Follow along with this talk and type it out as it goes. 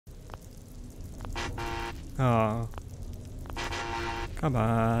Oh. Come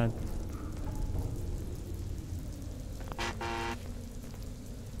on.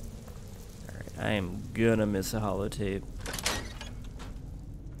 Alright, I am gonna miss a holotape.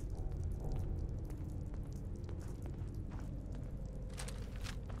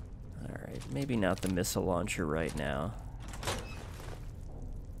 Alright, maybe not the missile launcher right now.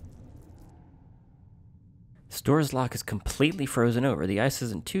 Store's lock is completely frozen over. The ice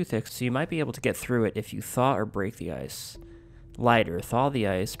isn't too thick, so you might be able to get through it if you thaw or break the ice. Lighter, thaw the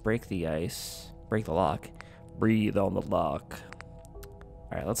ice, break the lock. Breathe on the lock.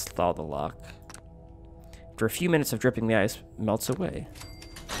 Alright, let's thaw the lock. After a few minutes of dripping, the ice melts away.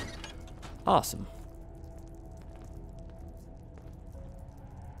 Awesome.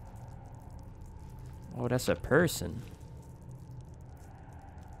 Oh, that's a person.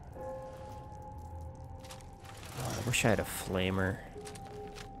 Oh, I wish I had a flamer.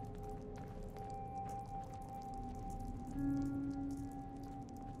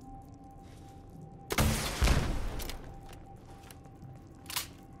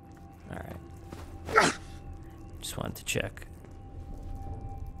 Alright. Just wanted to check.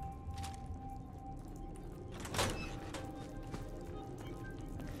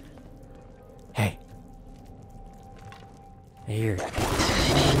 Hey. Here.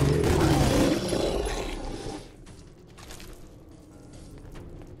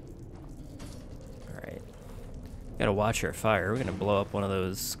 Alright. Gotta watch our fire. We're gonna blow up one of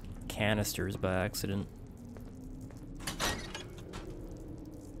those canisters by accident.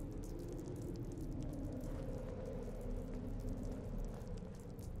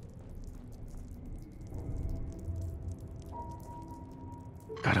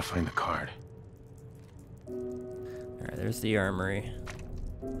 Gotta find the card. Alright, there's the armory.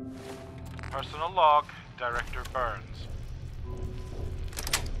 Personal log, Director Burns.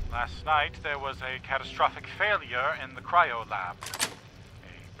 Last night, there was a catastrophic failure in the cryo lab.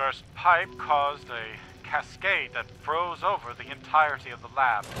 A burst pipe caused a cascade that froze over the entirety of the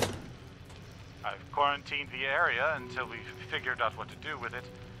lab. I've quarantined the area until we've figured out what to do with it.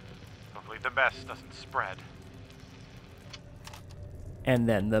 Hopefully the mess doesn't spread. And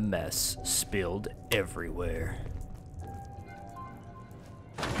then the mess spilled everywhere.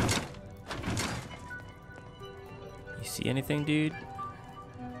 You see anything, dude?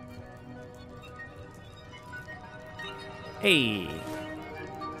 Hey! Here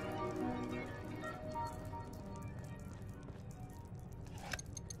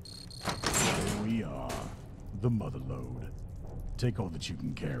we are. The mother lode. Take all that you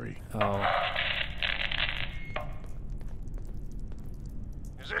can carry. Oh.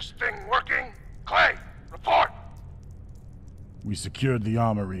 Is this thing working? Clay, report! We secured the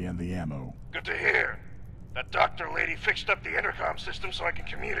armory and the ammo. Good to hear. That doctor lady fixed up the intercom system so I can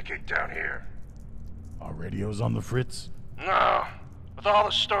communicate down here. Our radio's on the fritz? No. With all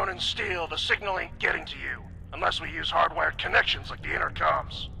the stone and steel, the signal ain't getting to you. Unless we use hardwired connections like the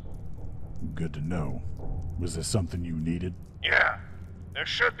intercoms. Good to know. Was there something you needed? Yeah. There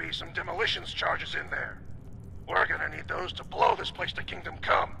should be some demolitions charges in there. We're gonna need those to blow this place to Kingdom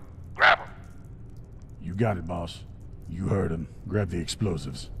Come. Grab them. You got it, boss. You heard him. Grab the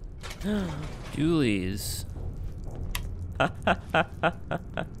explosives. Julie's.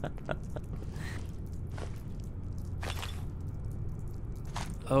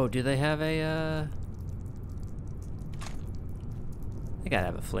 Oh, do they have a, They gotta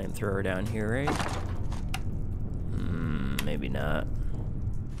have a flamethrower down here, right? Maybe not.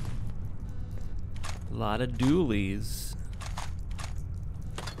 A lot of dualies.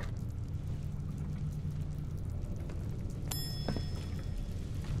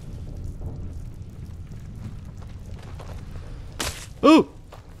 Ooh!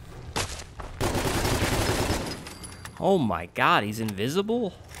 Oh my god, he's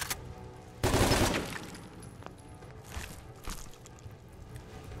invisible?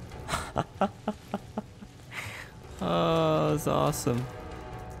 Oh, that's awesome.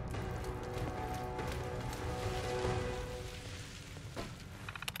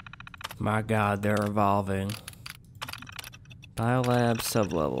 My god, they're evolving. Biolab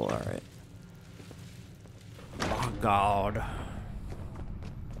sublevel, alright. My god.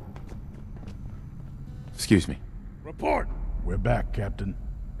 Excuse me. Report! We're back, Captain.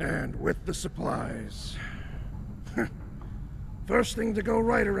 And with the supplies. First thing to go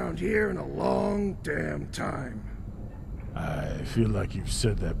right around here in a long damn time. I feel like you've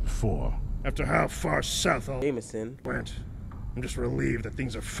said that before. After how far south all Jameson. went, I'm just relieved that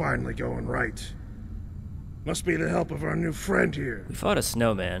things are finally going right. Must be the help of our new friend here. We fought a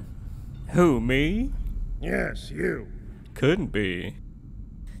snowman. Who, me? Yes, you. Couldn't be.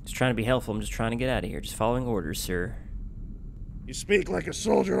 Just trying to be helpful. I'm just trying to get out of here. Just following orders, sir. You speak like a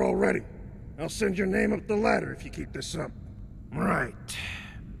soldier already. I'll send your name up the ladder if you keep this up. Right.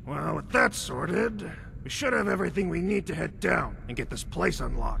 Well, with that sorted, we should have everything we need to head down and get this place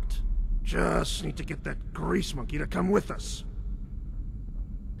unlocked. Just need to get that grease monkey to come with us.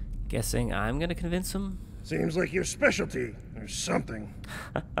 Guessing I'm gonna convince him? Seems like your specialty, or something.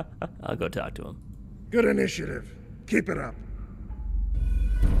 I'll go talk to him. Good initiative. Keep it up.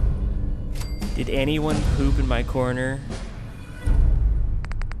 Did anyone poop in my corner?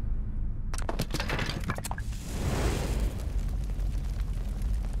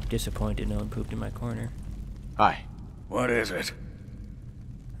 Disappointed no one pooped in my corner. Hi. What is it?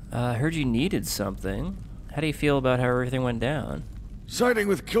 I heard you needed something. How do you feel about how everything went down? Siding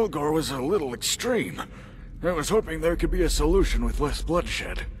with Kilgore was a little extreme. I was hoping there could be a solution with less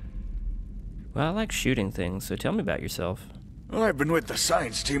bloodshed. Well, I like shooting things, so tell me about yourself. Well, I've been with the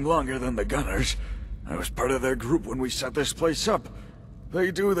science team longer than the Gunners. I was part of their group when we set this place up.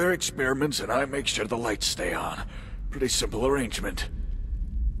 They do their experiments and I make sure the lights stay on. Pretty simple arrangement.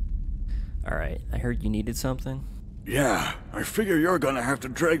 Alright, I heard you needed something. Yeah, I figure you're gonna have to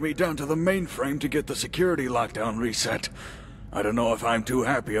drag me down to the mainframe to get the security lockdown reset. I don't know if I'm too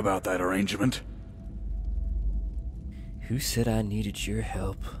happy about that arrangement. Who said I needed your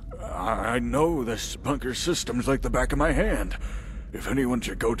help? I know this bunker system's like the back of my hand. If anyone's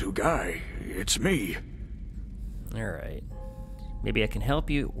your go-to guy, it's me. Alright. Maybe I can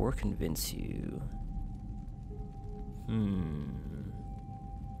help you or convince you.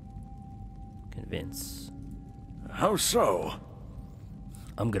 Convince. How so?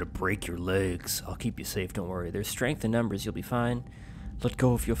 I'm gonna break your legs. I'll keep you safe, don't worry. There's strength in numbers, you'll be fine. Let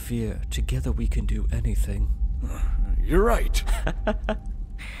go of your fear. Together we can do anything. You're right.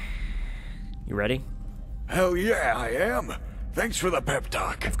 You ready? Hell yeah, I am. Thanks for the pep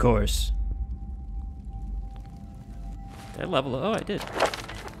talk. Of course. Did I level? Oh, I did.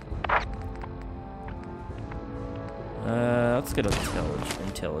 Let's get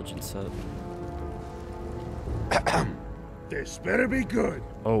intelligence up. This better be good.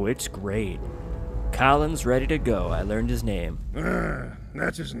 Oh, it's great. Colin's ready to go. I learned his name.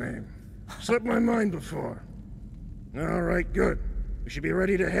 That's his name. Slipped my mind before. All right, good. We should be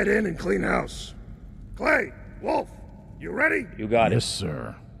ready to head in and clean house. Clay, Wolf, you ready? You got Yes, it.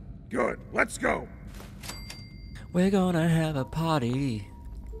 sir. Good, let's go. We're gonna have a party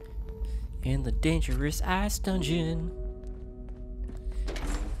in the dangerous ice dungeon.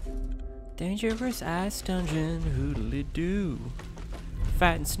 Dangerous ice dungeon, hoodly-doo.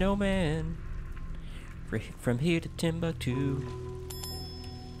 Fighting snowman from here to Timbuktu.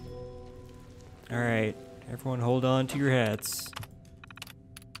 Alright, everyone hold on to your hats.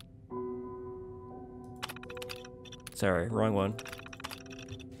 Sorry, wrong one.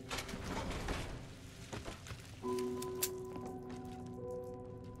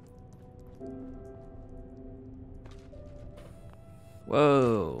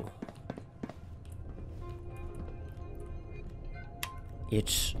 Whoa.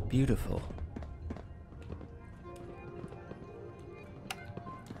 It's beautiful.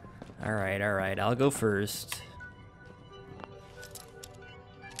 Alright, I'll go first.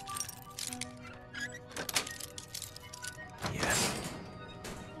 Yes.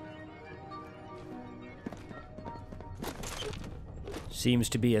 Seems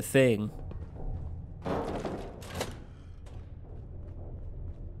to be a thing.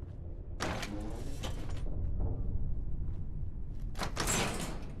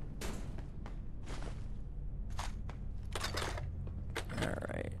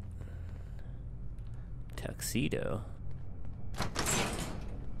 Alright. Tuxedo.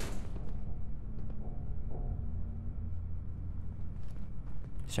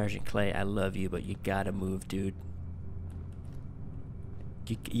 Sergeant Clay, I love you, but you gotta move, dude.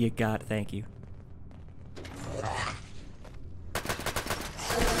 You got, thank you.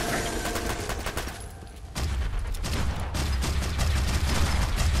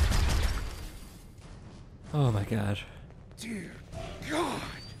 Oh my god. Dear God,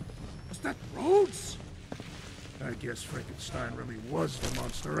 was that Rhodes? I guess Frankenstein really was the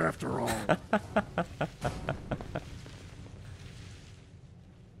monster after all.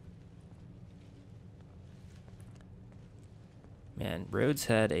 Man, Rhodes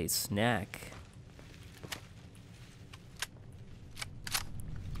had a snack.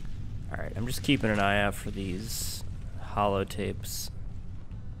 Alright, I'm just keeping an eye out for these holotapes.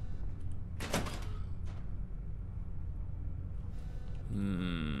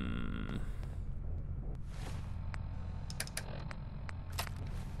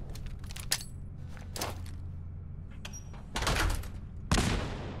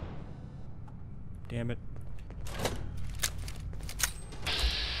 Damn it.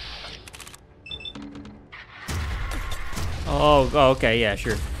 Oh, okay, yeah,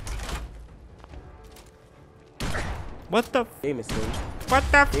 sure. What the? Jameson. What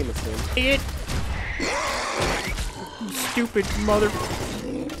the? Jameson. Idiot! You stupid mother.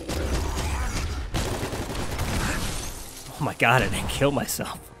 Oh my god, I didn't kill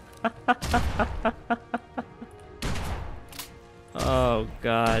myself. Oh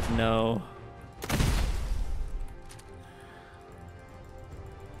god, no.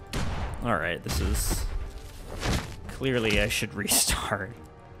 Alright, this is... Clearly I should restart.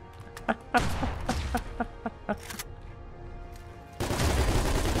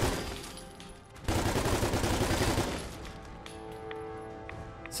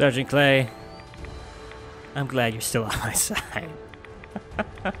 Sergeant Clay, I'm glad you're still on my side.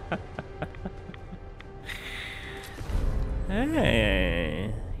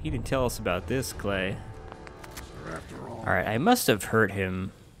 Hey, he didn't tell us about this, Clay. Alright, I must have hurt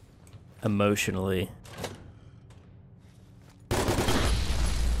him emotionally.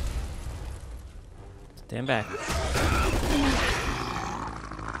 Stand back.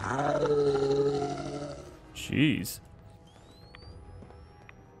 Jeez.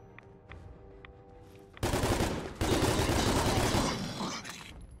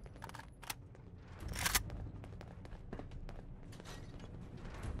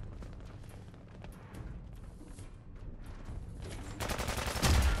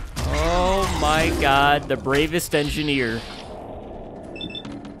 Oh my god, the bravest engineer.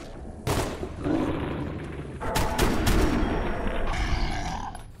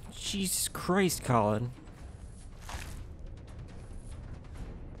 Jesus Christ, Colin.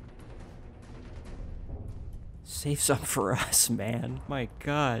 Save some for us, man. My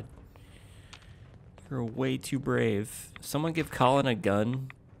god. You're way too brave. Someone give Colin a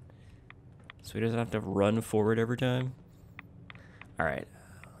gun so he doesn't have to run forward every time. Alright.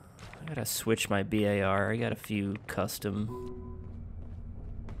 I gotta switch my BAR. I got a few custom.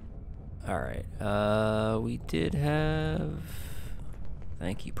 Alright. We did have...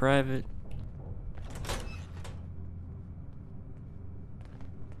 Thank you, Private.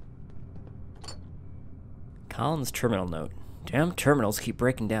 Colin's terminal note. Damn terminals keep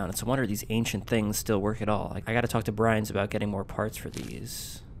breaking down. It's a wonder these ancient things still work at all. I gotta talk to Brian's about getting more parts for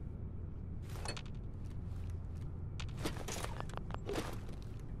these.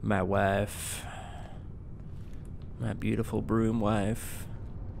 My wife. My beautiful broom wife.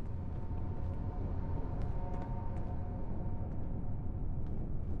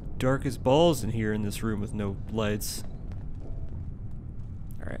 Dark as balls in here in this room with no lights.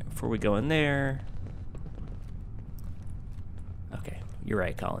 Alright, before we go in there... Okay, you're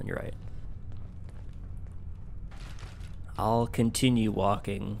right, Colin, you're right. I'll continue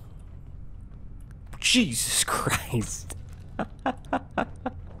walking. Jesus Christ!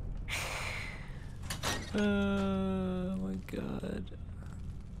 Oh my god.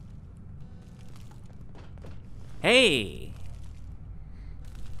 Hey!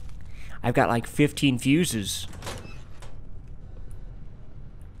 I've got like 15 fuses.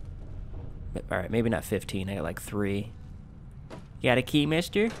 Alright, maybe not 15. I got like 3. You got a key,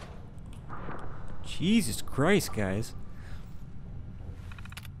 mister? Jesus Christ, guys.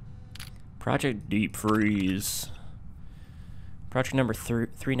 Project Deep Freeze. Project number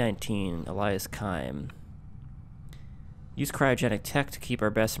 319, Elias Kime. Use cryogenic tech to keep our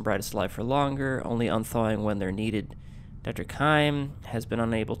best and brightest alive for longer, only unthawing when they're needed. Dr. Kime has been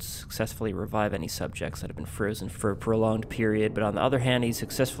unable to successfully revive any subjects that have been frozen for a prolonged period, but on the other hand, he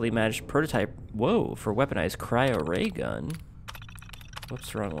successfully managed to prototype, for weaponized cryo ray gun.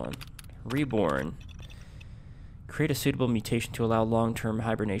 Whoops, wrong one. Reborn. Create a suitable mutation to allow long-term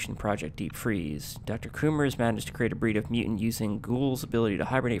hibernation. Project Deep Freeze. Dr. Coomer has managed to create a breed of mutant using ghouls' ability to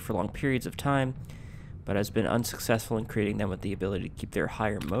hibernate for long periods of time, but has been unsuccessful in creating them with the ability to keep their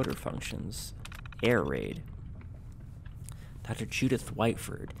higher motor functions. Air raid. Dr. Judith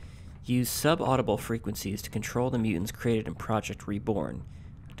Whiteford. Use sub-audible frequencies to control the mutants created in Project Reborn.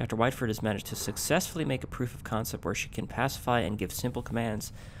 Dr. Whiteford has managed to successfully make a proof of concept where she can pacify and give simple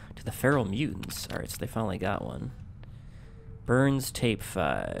commands to the feral mutants. Alright, so they finally got one. Burns Tape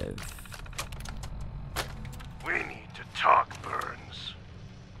 5. We need to talk, Burns.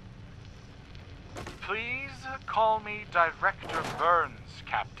 Please call me Director Burns,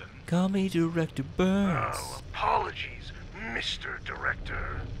 Captain. Call me Director Burns. Oh, apologies, Mr.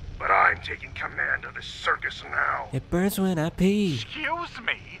 Director. But I'm taking command of this circus now. It burns when I pee. Excuse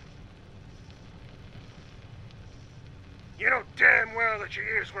me? You know damn well that your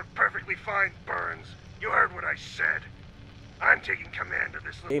ears work perfectly fine, Burns. You heard what I said. I'm taking command of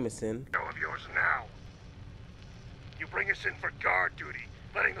this little Jameson. show of yours now. bring us in for guard duty,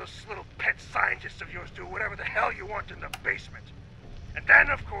 letting those little pet scientists of yours do whatever the hell you want in the basement. And then,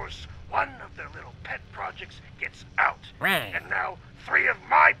 of course, one of their little pet projects gets out. Right. And now 3 of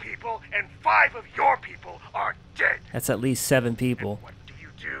my people and 5 of your people are dead. That's at least 7 people. And what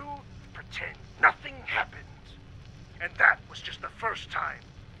do? Pretend nothing happened. And that was just the first time.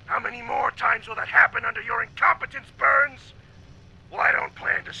 How many more times will that happen under your incompetence, Burns? Well, I don't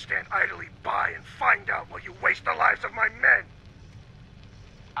plan to stand idly by and find out while you waste the lives of my men.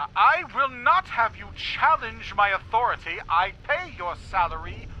 I will not have you challenge my authority. I pay your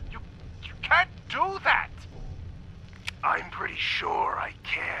salary. You can't do that. I'm pretty sure I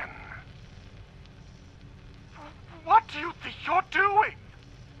can. What do you think you're doing?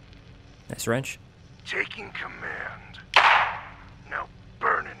 Nice wrench. Taking command. Now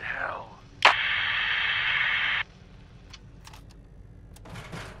burn in hell.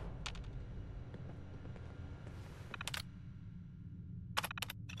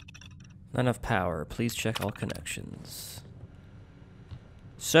 Not enough power. Please check all connections.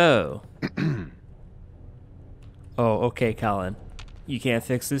 So. Oh, okay, Colin. You can't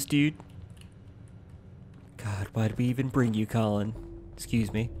fix this, dude? God, why did we even bring you, Colin?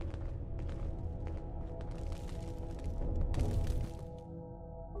 Excuse me.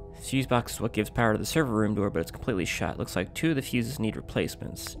 Fuse box is what gives power to the server room door, but it's completely shot. Looks like 2 of the fuses need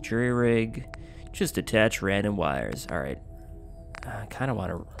replacements. Jury rig. Just attach random wires. Alright. I kind of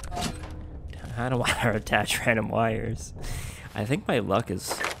want to attach random wires. I think my luck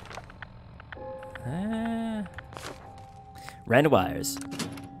is... Random wires.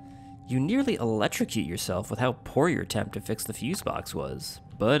 You nearly electrocute yourself with how poor your attempt to fix the fuse box was,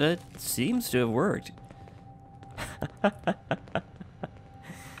 but it seems to have worked.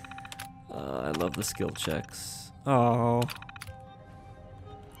 I love the skill checks. Oh.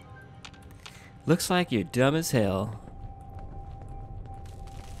 Looks like you're dumb as hell.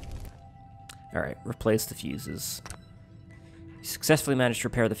 Alright, replace the fuses. You successfully managed to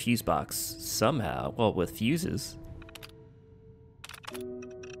repair the fuse box. Somehow. Well, with fuses.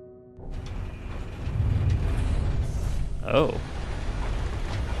 Oh.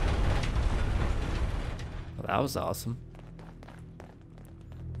 Well, that was awesome.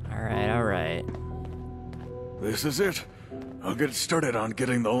 Alright, alright. This is it. I'll get started on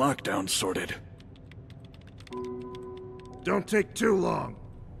getting the lockdown sorted. Don't take too long.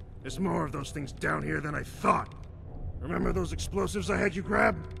 There's more of those things down here than I thought. Remember those explosives I had you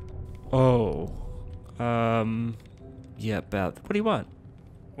grab? Oh. Yeah, about. What do you want?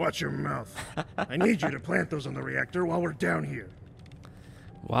 Watch your mouth. I need you to plant those on the reactor while we're down here.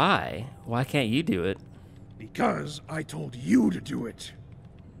 Why? Why can't you do it? Because I told you to do it.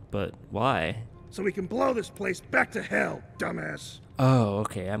 But why? So we can blow this place back to hell, dumbass. Oh,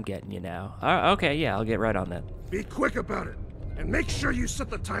 okay, I'm getting you now. Okay, yeah, I'll get right on that. Be quick about it. And make sure you set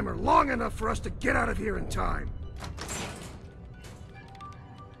the timer long enough for us to get out of here in time.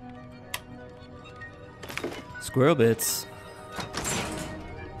 Squirrel bits.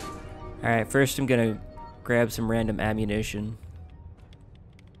 Alright, first I'm gonna grab some random ammunition.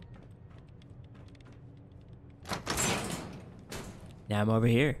 Now I'm over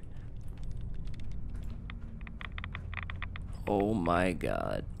here. Oh my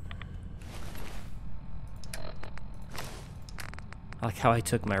god. I like how I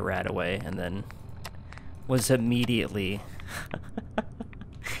took my rat away and then was immediately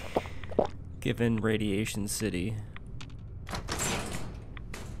given Radiation City.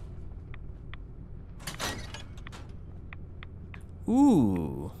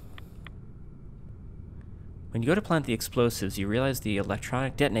 Ooh. When you go to plant the explosives, you realize the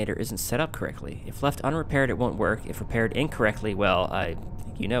electronic detonator isn't set up correctly. If left unrepaired, it won't work. If repaired incorrectly, well, I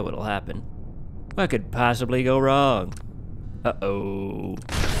think you know what'll happen. What could possibly go wrong? Uh-oh.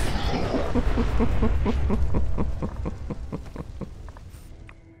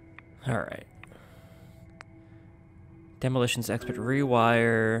 Alright. Demolitions expert,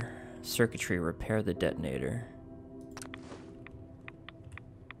 rewire circuitry, repair the detonator.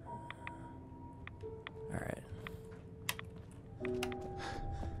 Alright.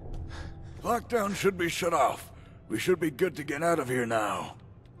 Lockdown should be shut off. We should be good to get out of here now.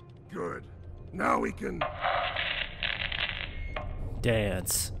 Good. Now we can...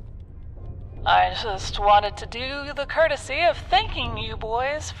 Dance. I just wanted to do the courtesy of thanking you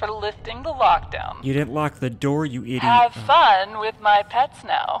boys for lifting the lockdown. You didn't lock the door, you idiot. Have fun with my pets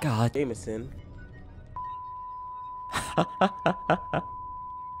now. God. Jameson.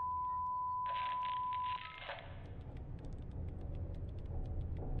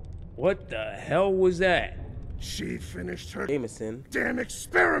 What the hell was that? She finished her Jameson. damn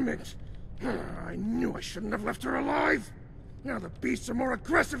experiment! I knew I shouldn't have left her alive. Now the beasts are more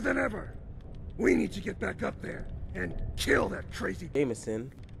aggressive than ever. We need to get back up there and kill that crazy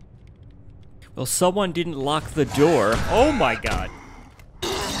Jameson. Well, someone didn't lock the door. Oh my god.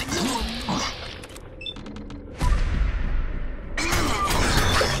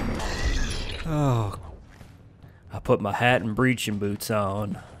 Oh. I put my hat and breaching boots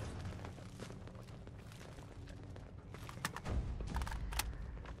on.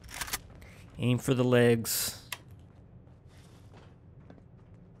 Aim for the legs.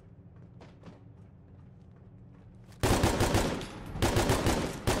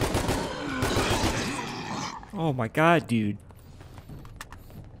 Oh my god, dude.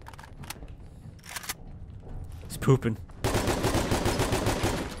 He's pooping.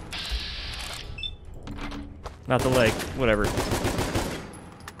 Not the leg, whatever.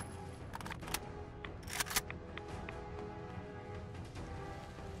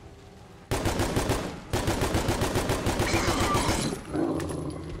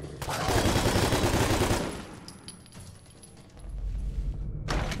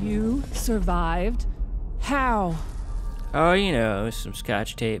 You survived? How? Oh, you know, some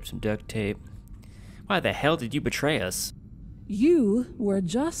scotch tape, some duct tape. Why the hell did you betray us? You were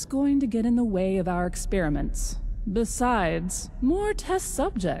just going to get in the way of our experiments. Besides, more test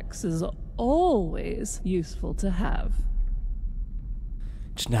subjects is always useful to have.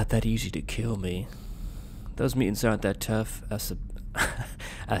 It's not that easy to kill me. Those mutants aren't that tough.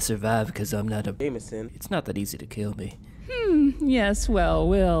 I survived because I'm not a... Jameson. It's not that easy to kill me. Yes, well,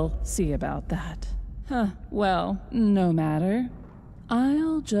 we'll see about that. Well, no matter.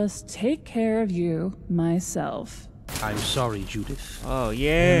 I'll just take care of you myself. I'm sorry, Judith. Oh,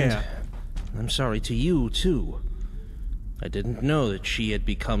 yeah. And I'm sorry to you, too. I didn't know that she had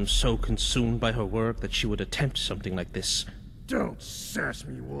become so consumed by her work that she would attempt something like this. Don't sass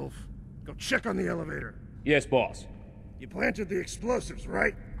me, Wolf. Go check on the elevator. Yes, boss. You planted the explosives,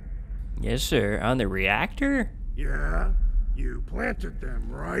 right? Yes, sir. On the reactor? Yeah, you planted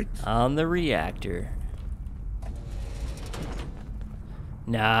them, right? On the reactor.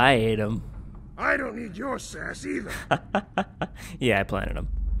 Nah, I ate them. I don't need your sass either. Yeah, I planted them.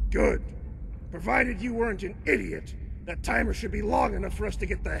 Good. Provided you weren't an idiot, that timer should be long enough for us to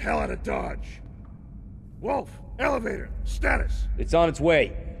get the hell out of Dodge. Wolf, elevator, status. It's on its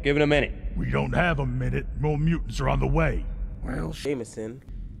way. Give it a minute. We don't have a minute. More mutants are on the way. Well, Jameson.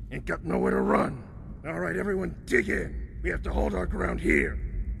 ain't got nowhere to run. All right, everyone dig in. We have to hold our ground here.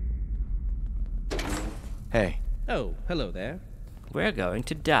 Hey. Oh, hello there. We're going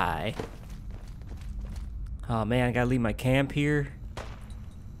to die. Oh man, I gotta leave my camp here.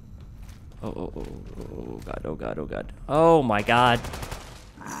 Oh god, oh god, oh god. Oh my god.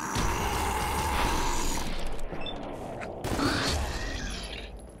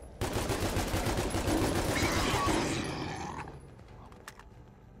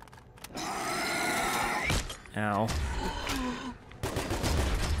 Ow.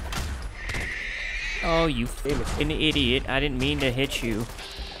 Oh, you fucking idiot. I didn't mean to hit you.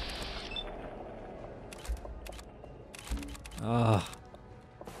 Ugh.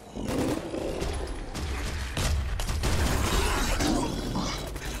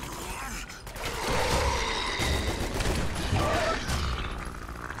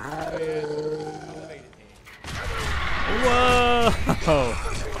 Whoa!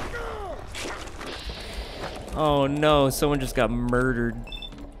 Oh no, someone just got murdered.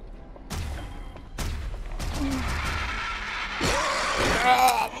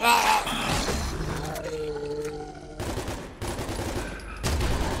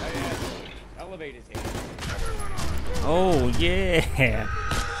 Oh yeah!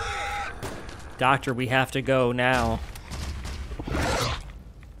 Doctor, we have to go now.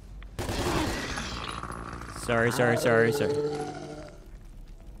 Sorry.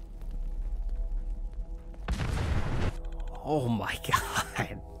 Oh my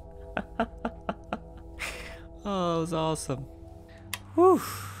god. Oh, that was awesome. Whew.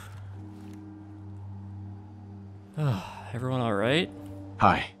 Everyone alright?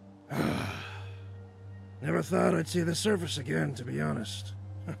 Hi. Never thought I'd see the surface again, to be honest.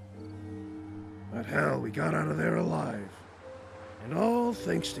 But hell, we got out of there alive. And all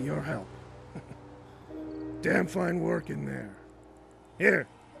thanks to your help. Damn fine work in there. Here,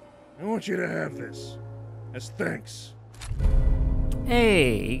 I want you to have this. As thanks.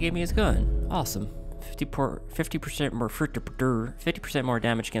 Hey, he gave me his gun. Awesome. 50% more 50% more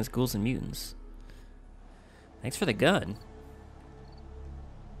damage against ghouls and mutants. Thanks for the gun.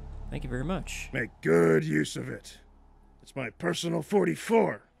 Thank you very much. Make good use of it. It's my personal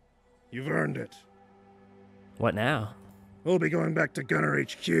 44. You've earned it. What now? We'll be going back to Gunner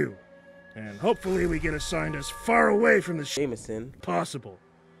HQ. And hopefully we get assigned as far away from the Jameson. possible.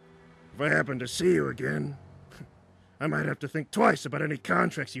 If I happen to see you again, I might have to think twice about any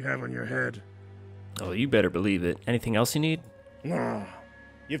contracts you have on your head. Oh, you better believe it. Anything else you need? Nah,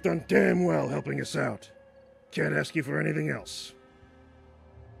 you've done damn well helping us out. Can't ask you for anything else.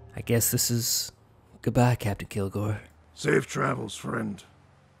 I guess this is goodbye, Captain Kilgore. Safe travels, friend.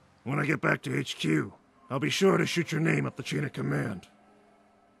 When I get back to HQ, I'll be sure to shoot your name up the chain of command.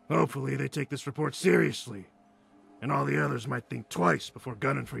 Hopefully they take this report seriously, and all the others might think twice before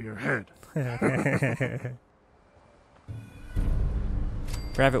gunning for your head.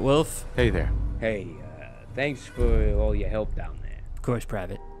 Private Wolf? Hey there. Hey, thanks for all your help down there. Of course,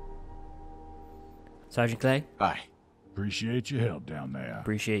 Private. Sergeant Clay? Bye. Appreciate your help down there.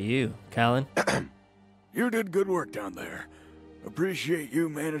 Appreciate you. Colin? You did good work down there. Appreciate you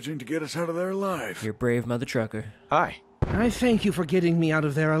managing to get us out of there alive. You're brave, mother trucker. Hi. I thank you for getting me out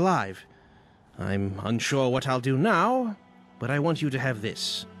of there alive. I'm unsure what I'll do now, but I want you to have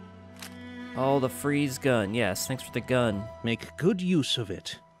this. Oh, the freeze gun. Yes, thanks for the gun. Make good use of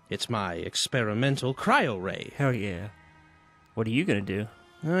it. It's my experimental cryo ray. Hell yeah. What are you gonna do?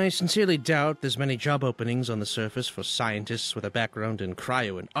 I sincerely doubt there's many job openings on the surface for scientists with a background in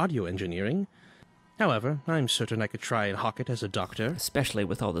cryo and audio engineering. However, I'm certain I could try and hawk it as a doctor. Especially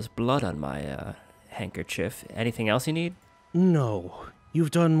with all this blood on my, handkerchief. Anything else you need? No.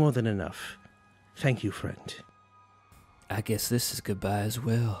 You've done more than enough. Thank you, friend. I guess this is goodbye as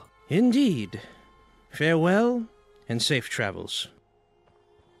well. Indeed. Farewell, and safe travels.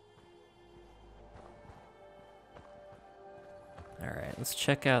 Alright, let's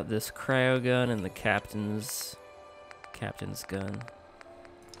check out this cryo gun and the captain's gun.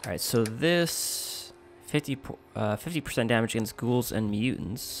 Alright, so this 50% damage against ghouls and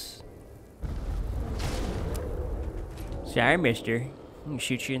mutants. Sorry, mister. I can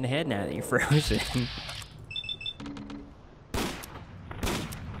shoot you in the head now that you're frozen.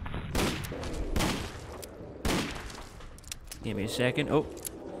 Give me a second. Oh.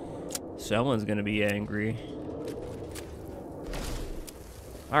 Someone's gonna be angry.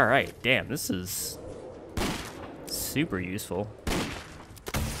 Alright, damn, this is super useful.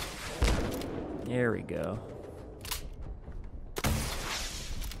 There we go.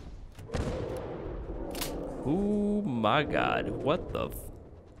 Oh my god, what the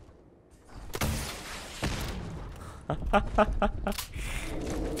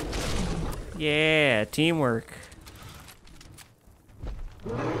yeah, teamwork.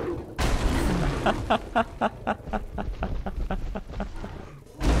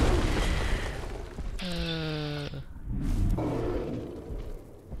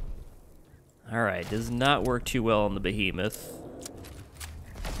 Alright, does not work too well on the behemoth.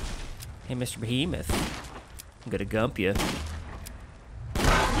 Hey, Mr. Behemoth. I'm gonna gump you.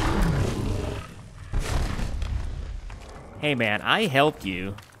 Hey man, I helped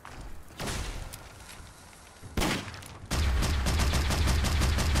you.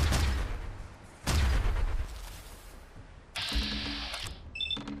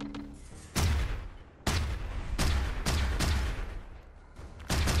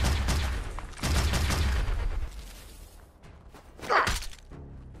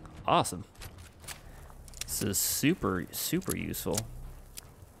 Awesome. This is super, super useful.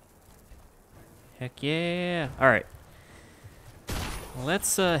 Heck yeah. Alright.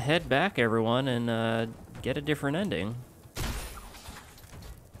 Let's head back, everyone, and get a different ending.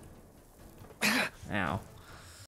 Ow.